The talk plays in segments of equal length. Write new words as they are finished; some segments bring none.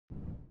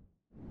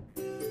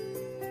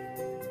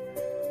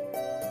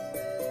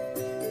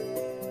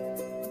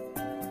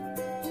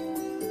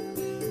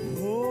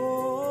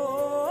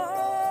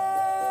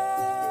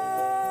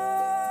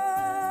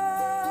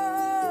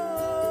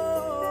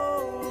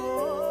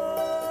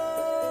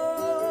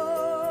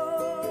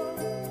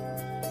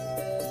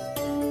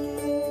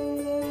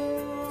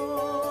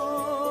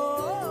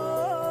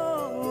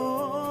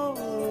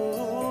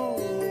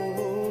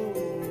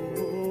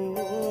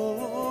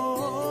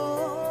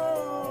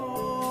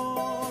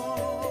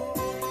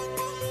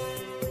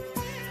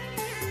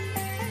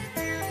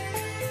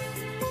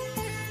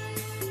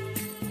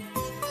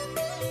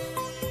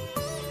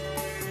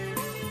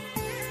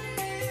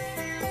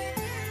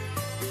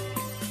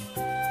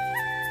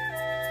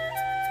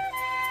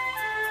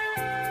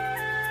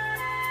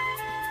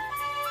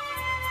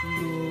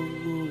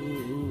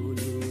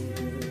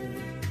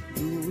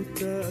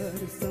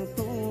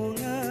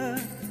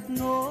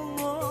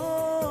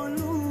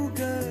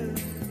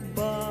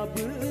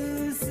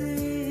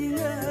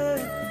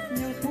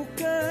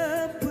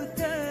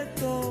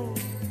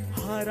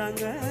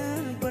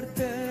sorangan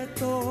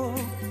berteto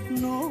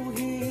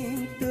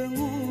nohing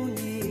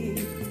tengunyi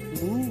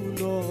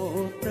muno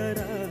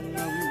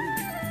terangam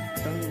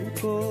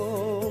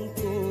tangkong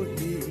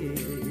kohi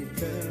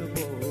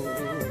tebo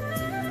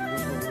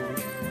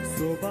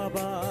so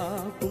baba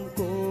kung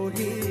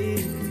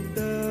kohi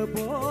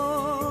tebo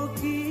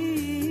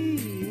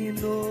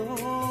kino.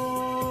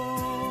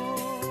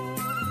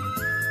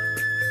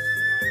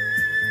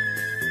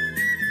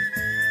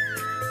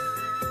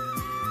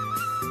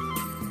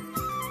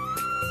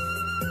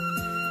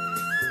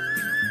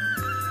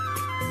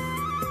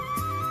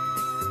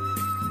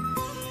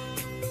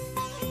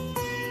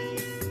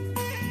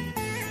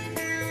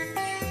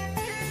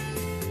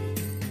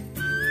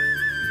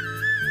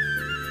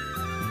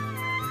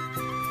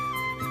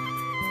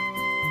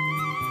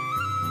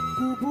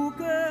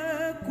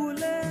 Kubuka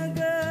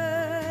kulaga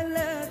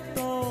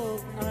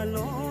letok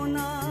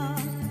alona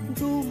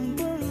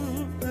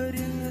dumbang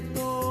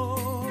erinto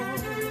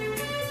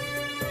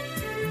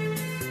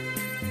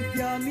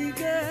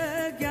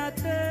gyamiga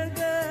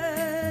gyataga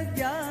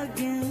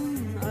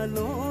gyagin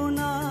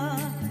alona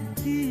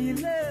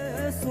kile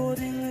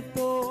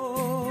soringto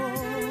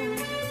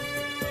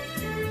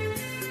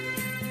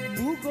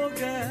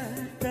bugoga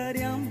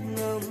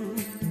taryamam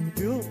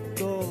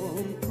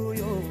yuktom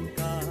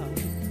kuyoka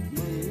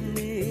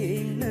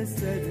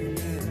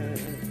sarna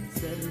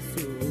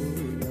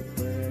sarsuya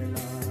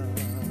pala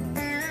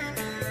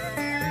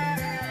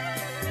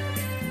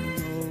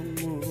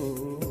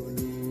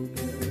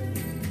nomoluga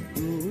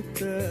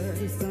utar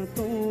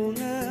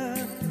satonga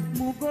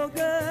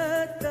mugoga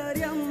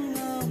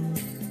taryamam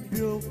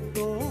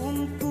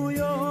byoktom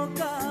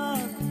kuyoka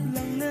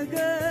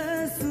langnaga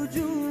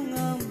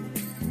sujungam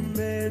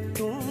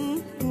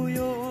metum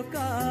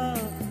kuyoka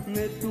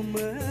metum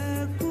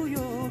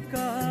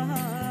kuyoka.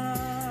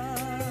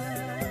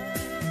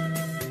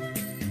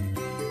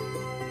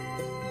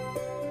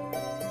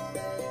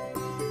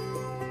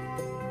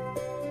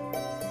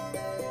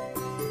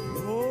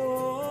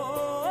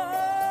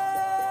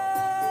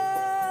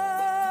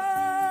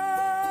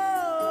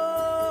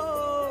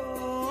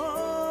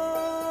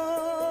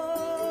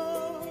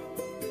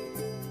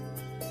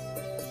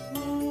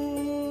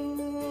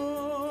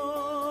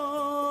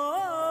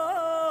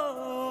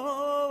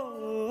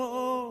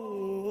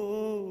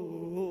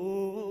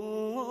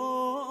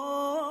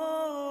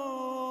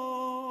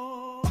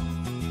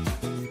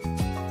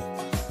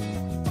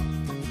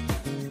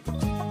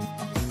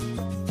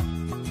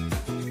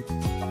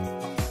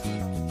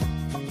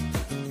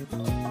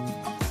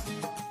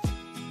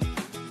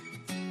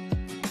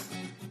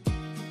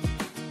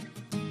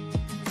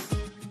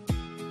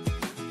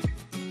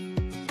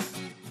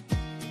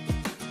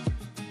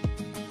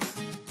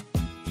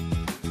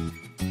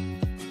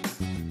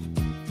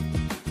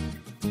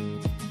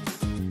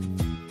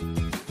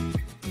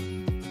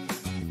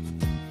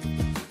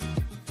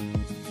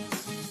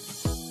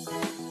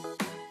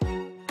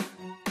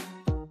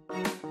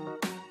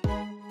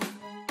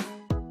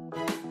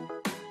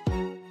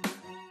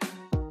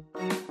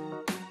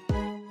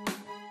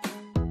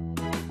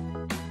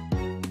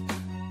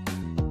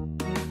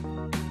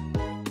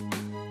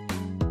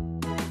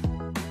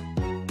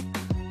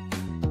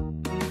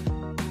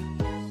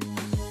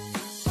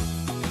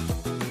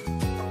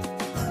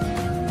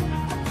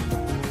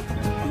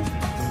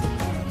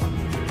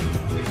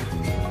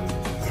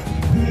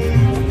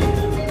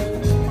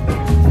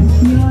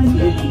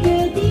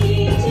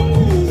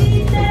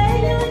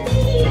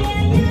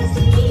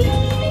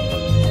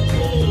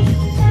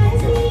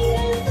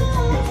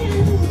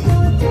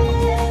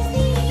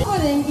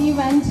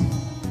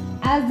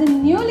 As the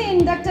newly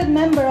inducted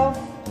member of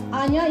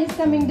ANYA is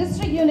Kameng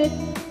district unit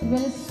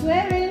will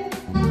swear in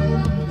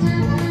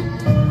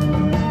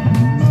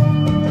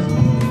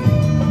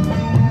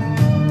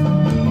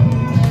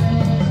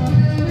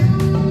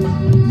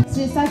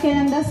Sri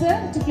Sakyananda sir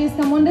to please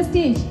come on the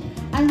stage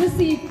and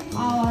receive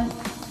our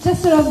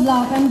gesture of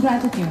love and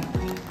gratitude.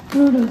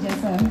 Ruduja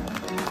sir.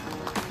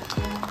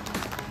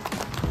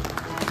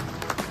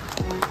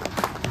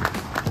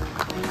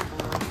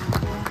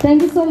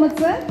 Thank you so much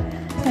sir.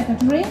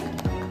 Secretary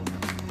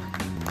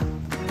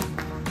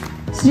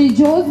Sri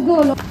Jose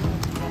Golo.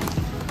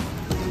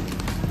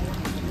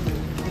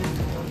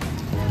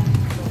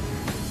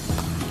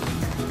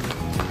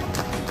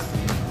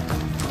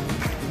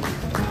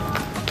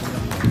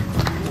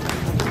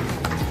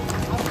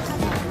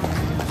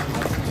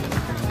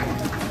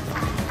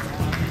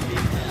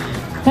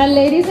 Well,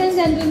 ladies and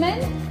gentlemen,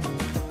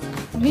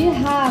 we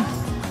have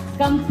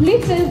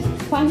completed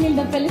finally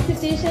the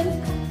felicitations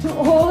to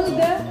all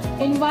the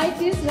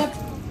invitees.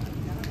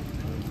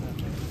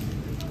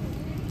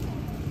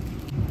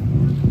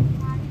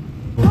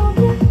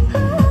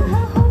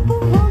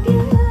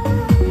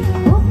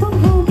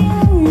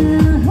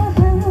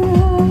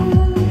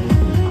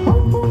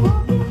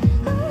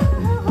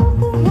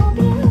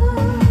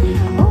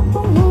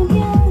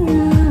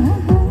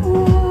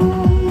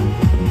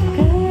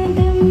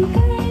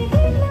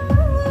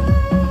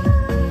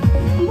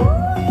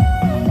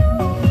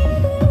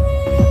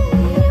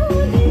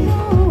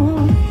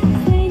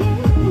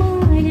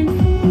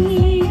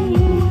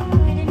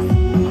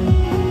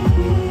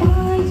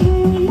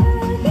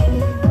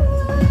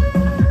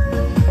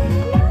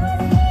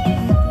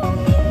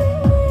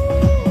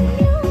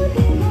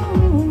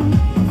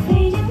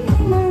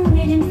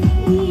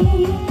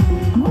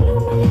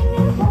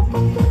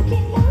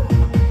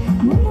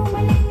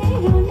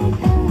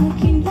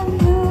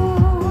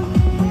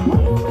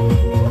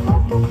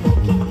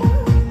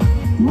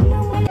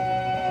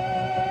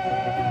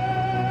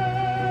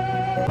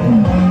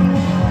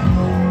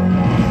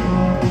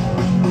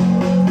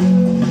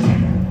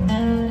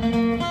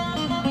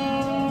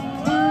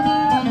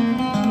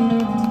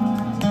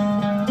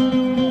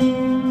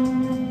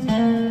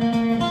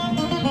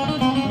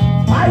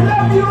 I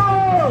love you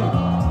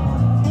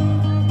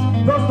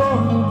दोस्तों,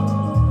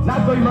 ना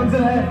कोई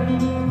मंजिल है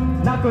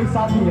ना कोई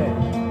साथी है,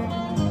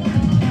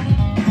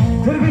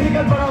 फिर भी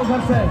निकल पड़ा हूं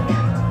घर से।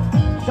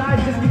 शायद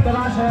जिसकी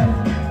तलाश है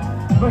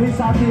वही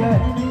साथी है,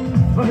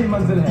 वही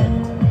मंजिल है।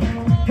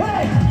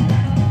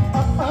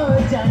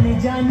 जाने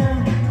जाना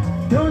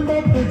ढूंढे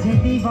तुझे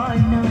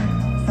दीवाना,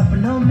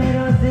 सपनों में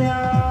रोज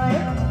आए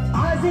आ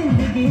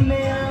जिंदगी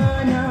में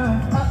आना।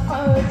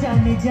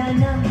 जाने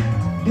जाना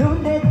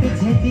ढूंढे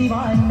तुझे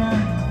दीवाना,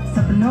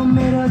 सपनों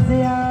में रोज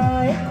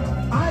आए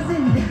आ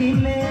जिंदगी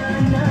में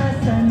आना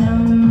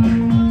सनम।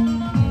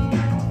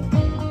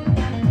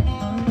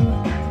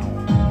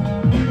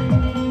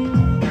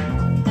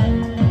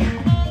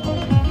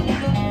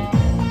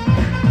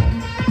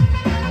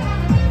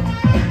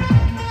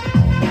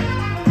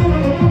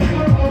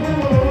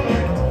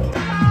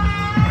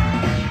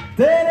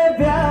 तेरे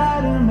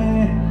प्यार में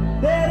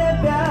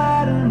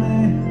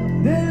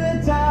दिल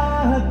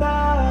चाहता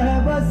है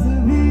बस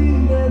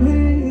भीगे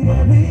भीगे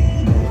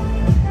भीगे।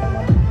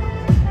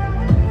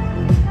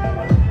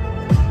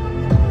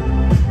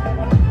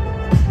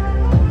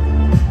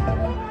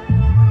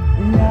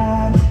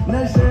 यार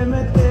नशे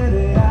में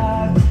तेरे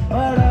यार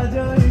बड़ा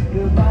जो एक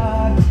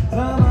बार,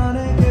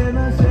 जमाने के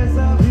नशे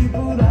सभी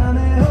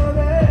पुराने हो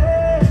गए।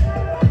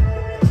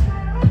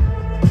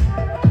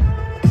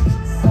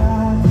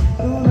 साथ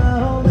तू ना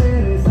हो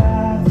मेरे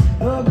साथ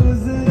तो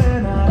गुजरे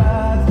ना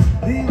रात,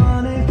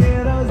 दीवाने के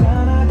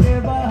रोजाना के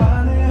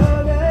बहाने हो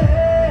गए।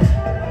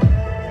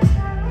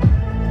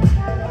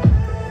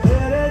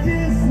 तेरे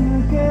जिस्म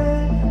के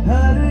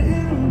हर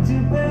इंच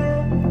पे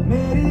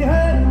मेरी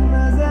हर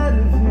नजर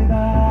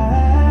फिदा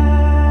है,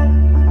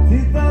 थी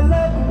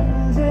तलब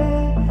मुझे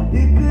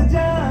एक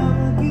जाम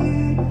की,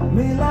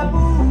 मिला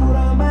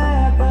पूरा मैं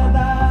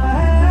कदा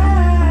है।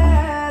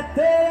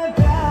 तेरे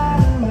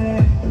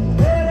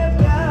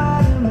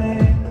प्यार में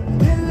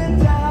दिल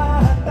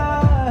चाहता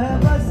है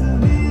बस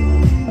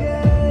भीगे।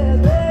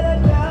 तेरे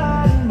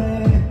प्यार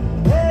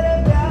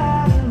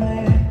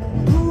में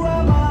दुआ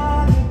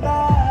मांगता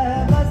है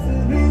बस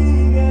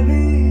भीगे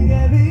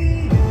भीगे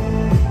भीगे।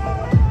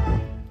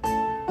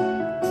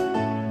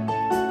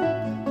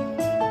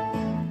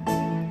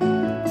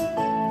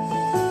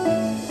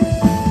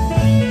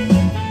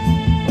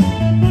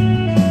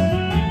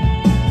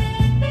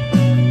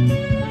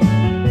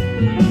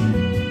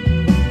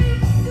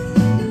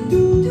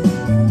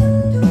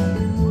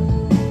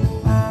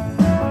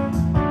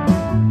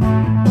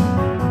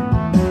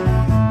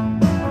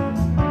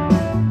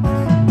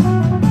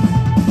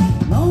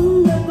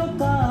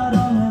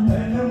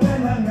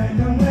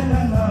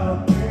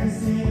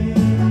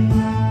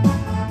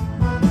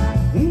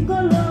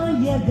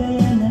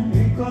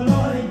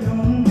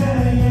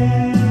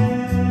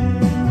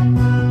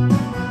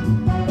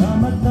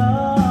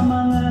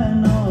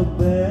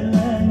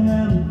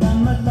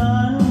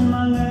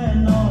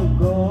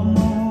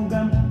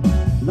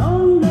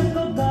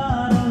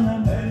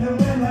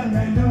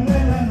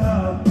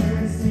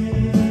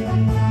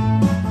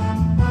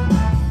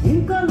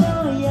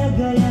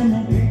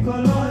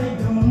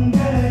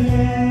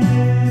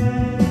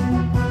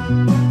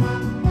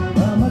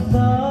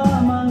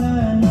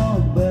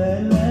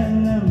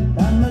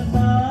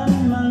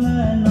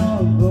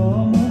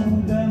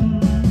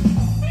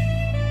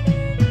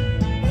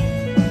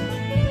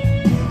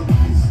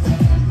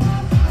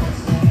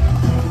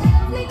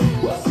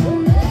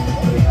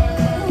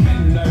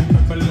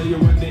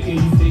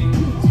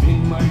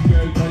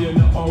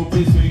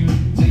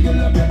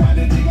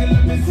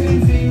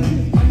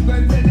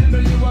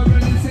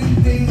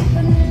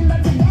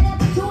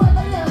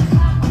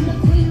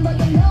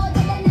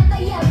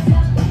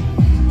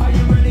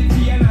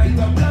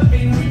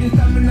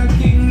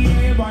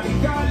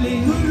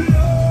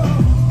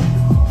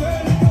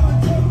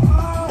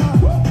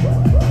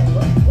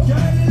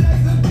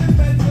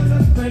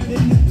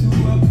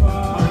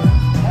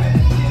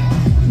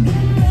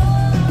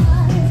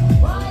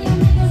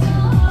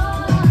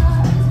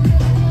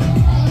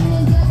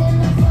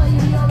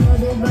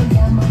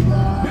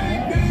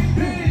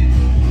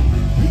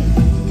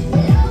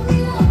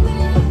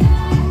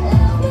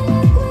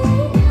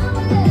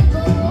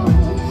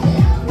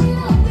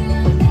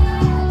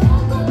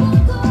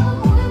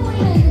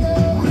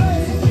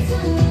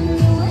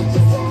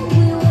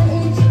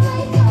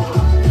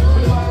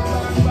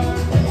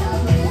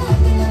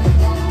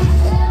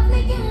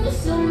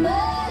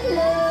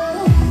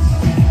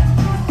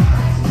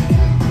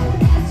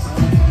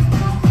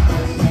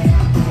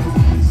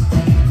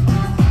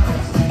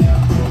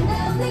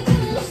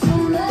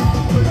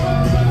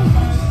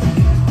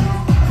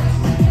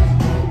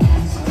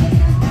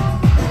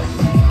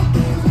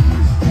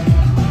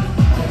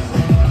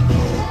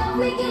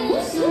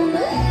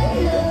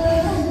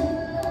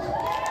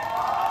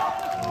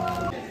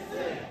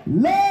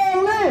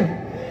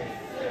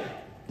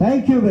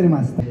 Thank you very much.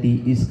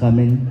 Is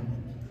coming.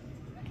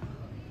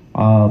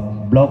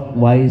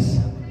 Block-wise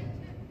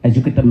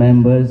educator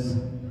members,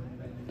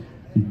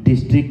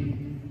 district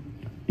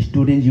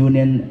student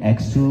union,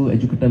 ex-2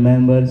 educator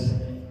members,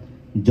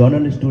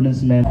 journal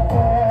students mem.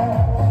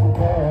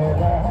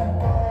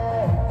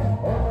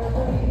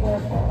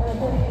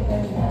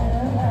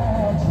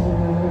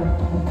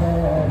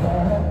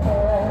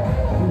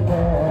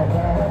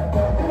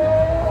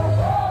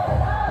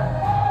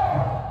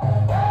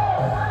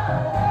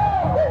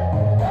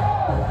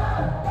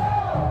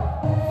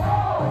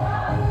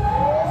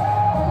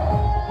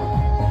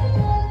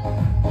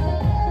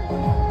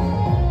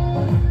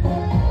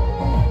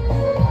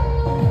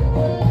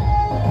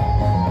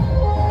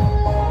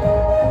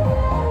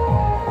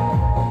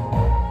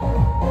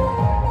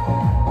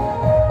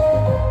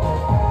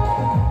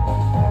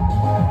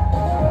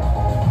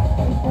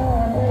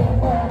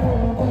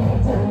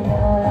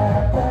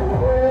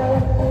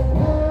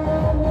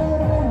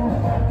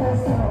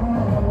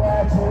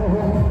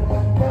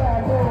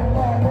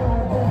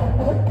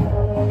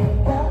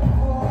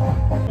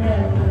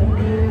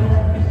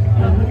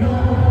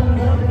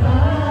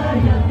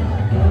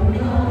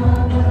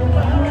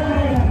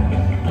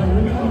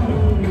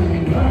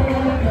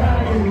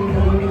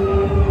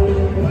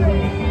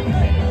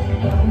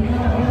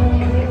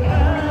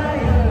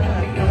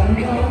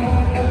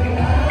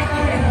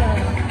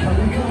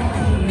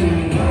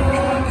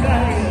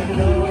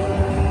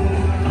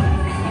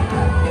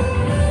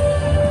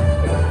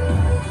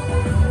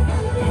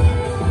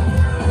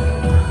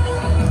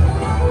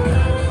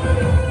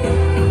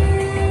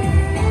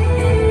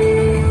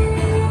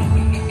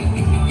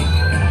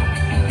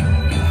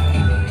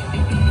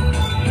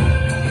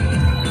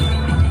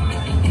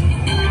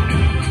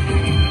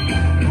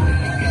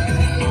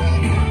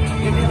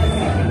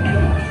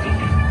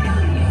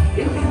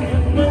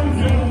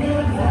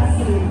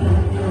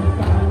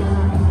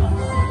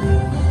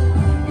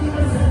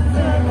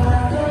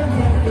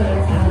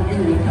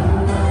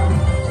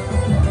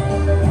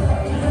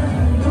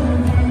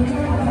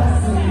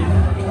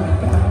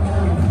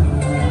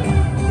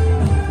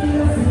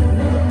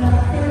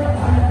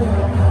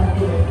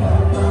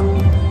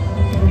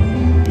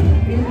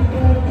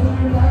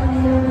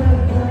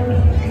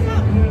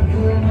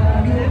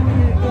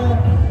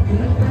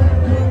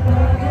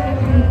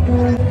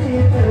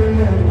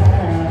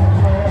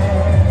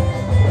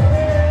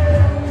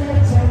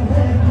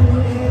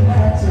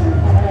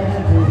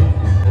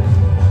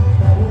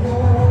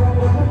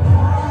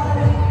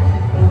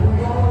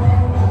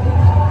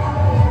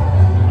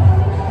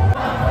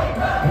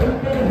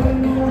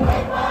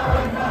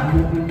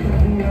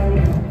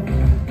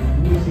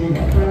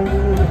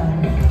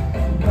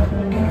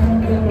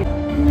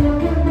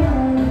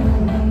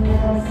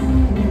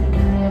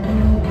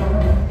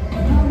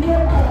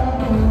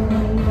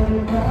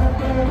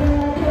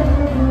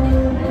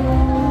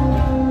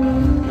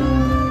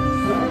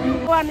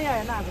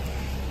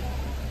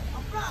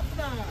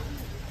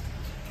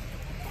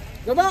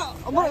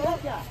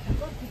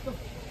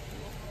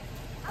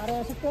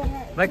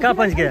 भाई कहाँ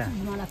पहुँच गया?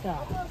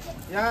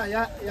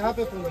 यहाँ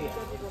पे पहुँच गया।